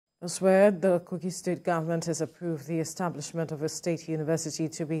Elsewhere, the Kogi state government has approved the establishment of a state university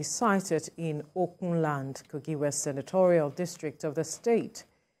to be sited in Okun land, Kogi West Senatorial District of the state.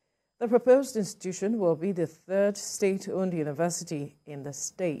 The proposed institution will be the third state-owned university in the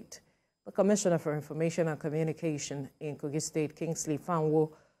state. The Commissioner for Information and Communication in Kogi State, Kingsley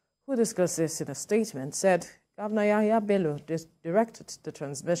Fanwo, who discussed this in a statement, said Governor Yahya Bello directed the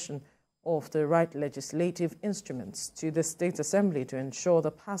transmission of the right legislative instruments to the State Assembly to ensure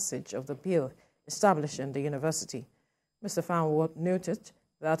the passage of the bill establishing the university. Mr. Fanwo noted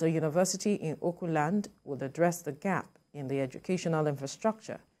that a university in Okun land would address the gap in the educational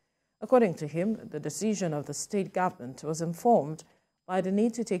infrastructure. According to him, the decision of the state government was informed by the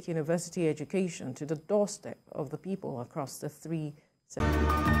need to take university education to the doorstep of the people across the three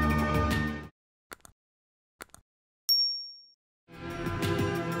sectors.